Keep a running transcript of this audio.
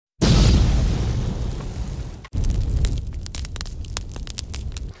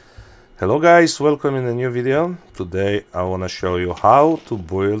Hello guys, welcome in a new video. Today I want to show you how to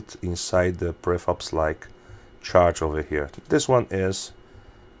build inside the prefabs like charge over here. This one is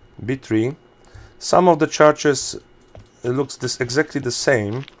B3. Some of the charges it looks exactly the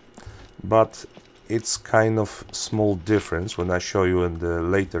same, but it's kind of small difference when I show you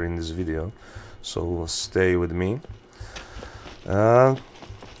later in this video, so stay with me. I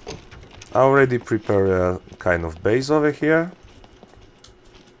already prepared a kind of base over here.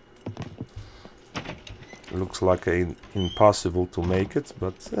 Looks like impossible to make it,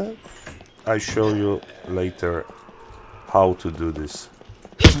 but I show you later how to do this.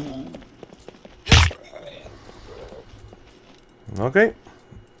 Okay,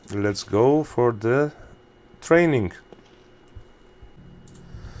 let's go for the training.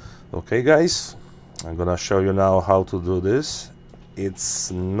 Okay guys, I'm gonna show you now how to do this. It's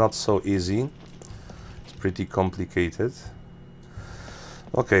not so easy, it's pretty complicated.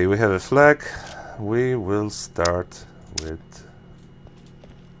 Okay, we have a flag. We will start with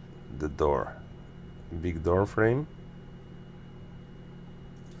the door, big door frame.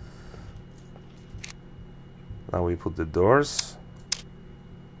 Now we put the doors.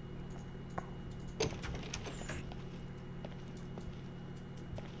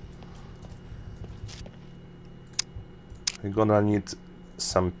 We're gonna need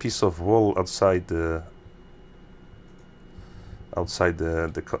some piece of wall outside the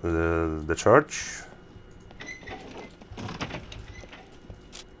church.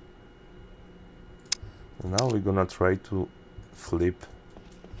 And now we're gonna try to flip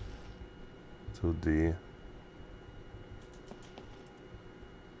to the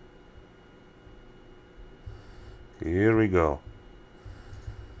here we go.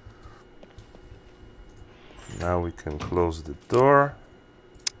 Now we can close the door.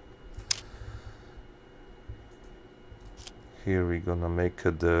 Here we're gonna make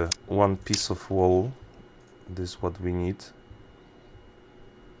the one piece of wall. This is what we need.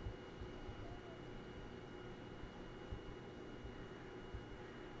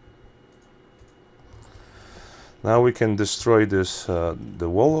 Now we can destroy this the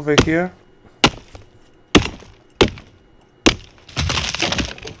wall over here.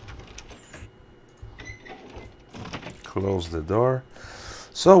 Close the door.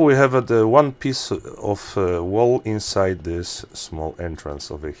 So we have the one piece of wall inside this small entrance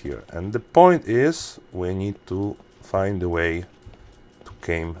over here, and the point is we need to find a way to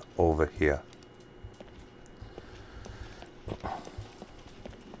come over here.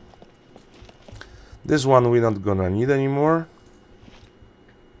 This one we're not gonna need anymore.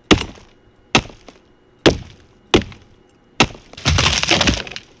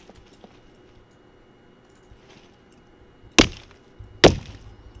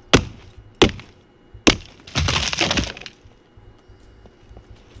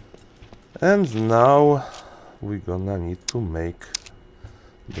 And now we're gonna need to make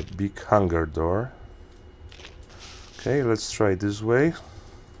the big hangar door. Okay, let's try this way.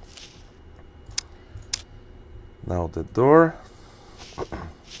 Now the door.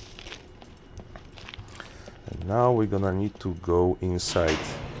 And now we're gonna need to go inside.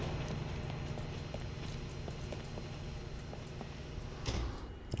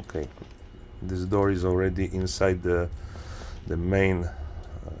 Okay, this door is already inside the main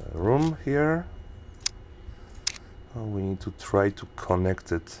room here. We need to try to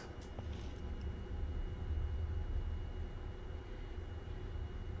connect it.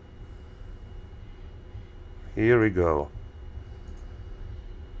 Here we go.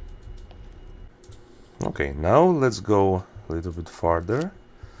 Okay, now let's go a little bit farther.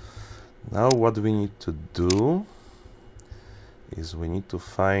 Now what we need to do is we need to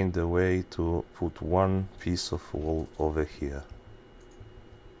find a way to put one piece of wall over here.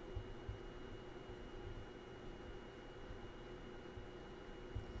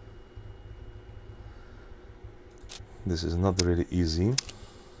 This is not really easy.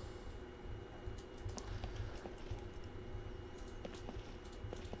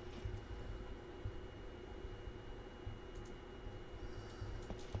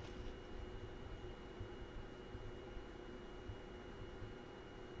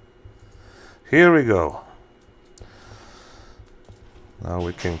 Here we go. Now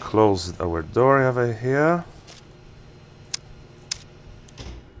we can close our door over here.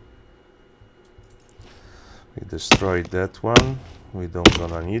 We destroyed that one. We don't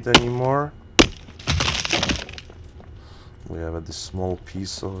gonna need anymore. We have this small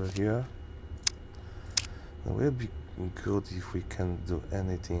piece over here. It will be good if we can do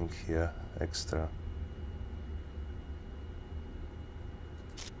anything here extra.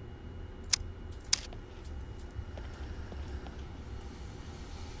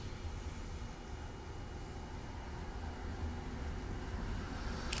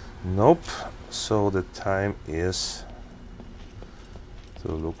 Nope. So the time is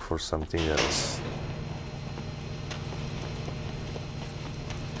to look for something else.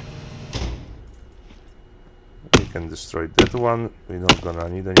 We can destroy that one. We're not gonna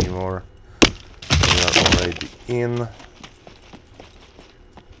need anymore. We are already in.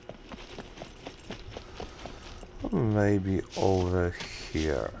 Maybe over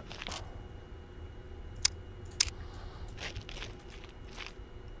here.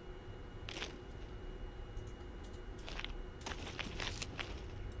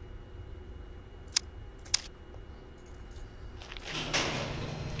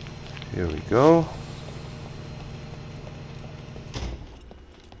 Here we go.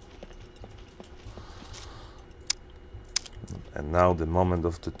 And now the moment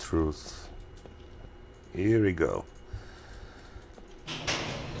of the truth. Here we go.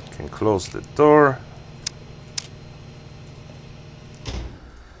 Can close the door.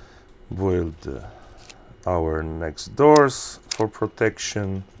 Build our next doors for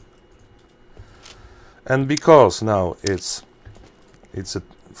protection. And because now it's a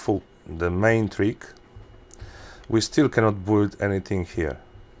full the main trick, we still cannot build anything here.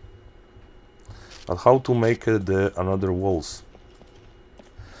 But how to make the another walls?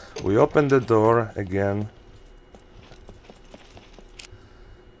 We open the door again,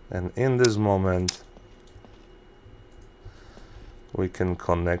 and in this moment we can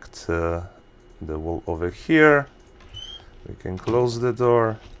connect the wall over here. We can close the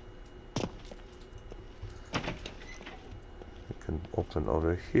door. We can open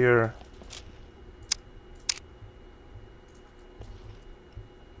over here.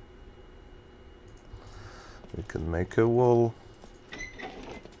 We can make a wall.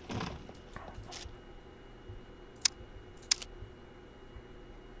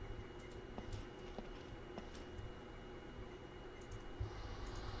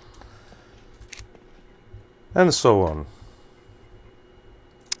 And so on.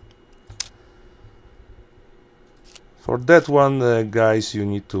 For that one, guys, you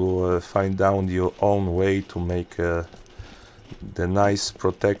need to find out your own way to make the nice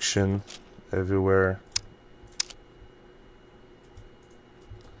protection everywhere.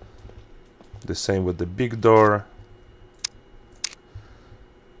 The same with the big door.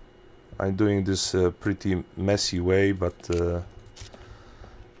 I'm doing this pretty messy way, but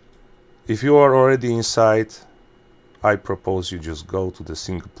if you are already inside, I propose you just go to the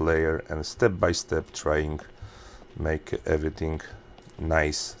single player and step by step trying make everything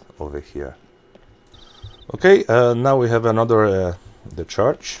nice over here. Okay, now we have another the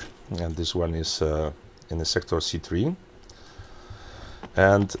church, and this one is in the sector C3.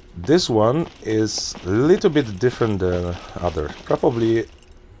 And this one is a little bit different than other. Probably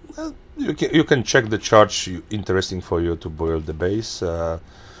you can check the church interesting for you to build the base.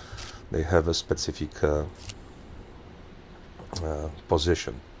 They have a specific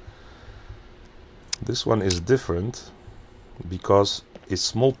position. This one is different because it's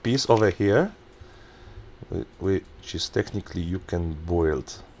small piece over here, which is technically you can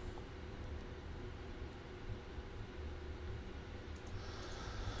build.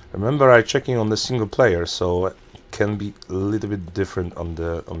 Remember, I'm checking on the single player, so it can be a little bit different on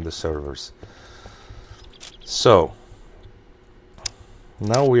the servers. So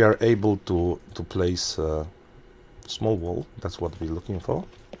now we are able to place a small wall. That's what we're looking for.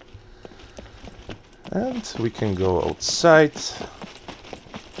 And we can go outside.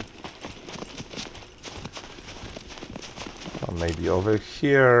 Or maybe over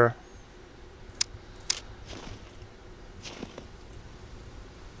here.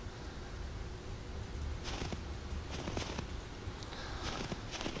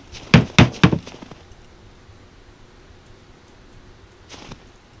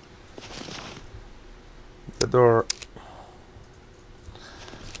 The door.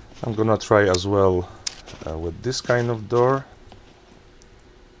 I'm gonna try as well with this kind of door.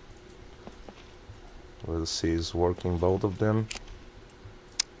 We'll see it's working both of them.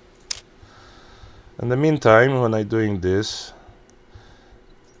 In the meantime, when I'm doing this,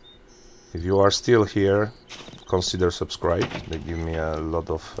 if you are still here, consider subscribe. They give me a lot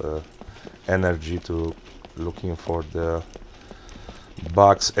of energy to looking for the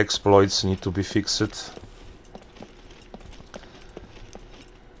bugs, exploits need to be fixed.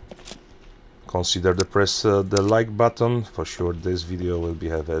 Consider to press the like button. For sure this video will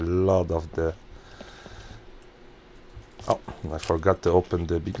have a lot of the... Oh, I forgot to open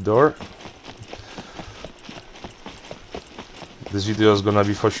the big door. This video is gonna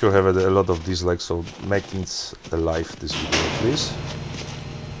be for sure have a lot of dislikes, so make it alive this video, please.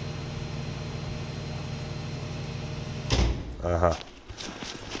 Aha.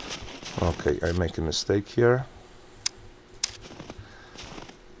 Okay, I make a mistake here.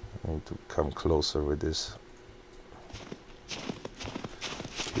 I need to come closer with this.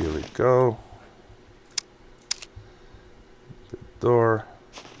 Here we go. The door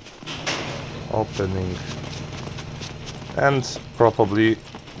opening, and probably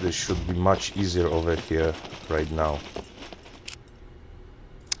this should be much easier over here right now.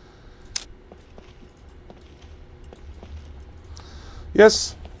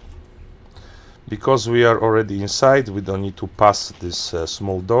 Yes, because we are already inside, we don't need to pass these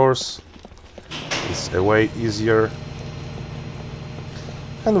small doors. It's a way easier,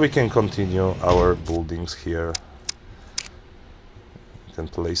 and we can continue our buildings here. We can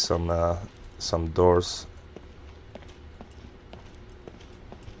place some doors.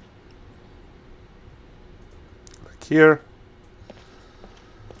 Like here.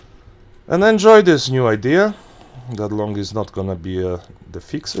 And enjoy this new idea. That long is not gonna be the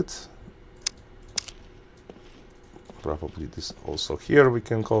fix-it. Probably this also here we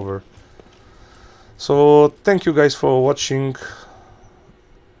can cover. So thank you guys for watching,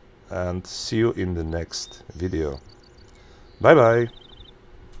 and see you in the next video. Bye bye.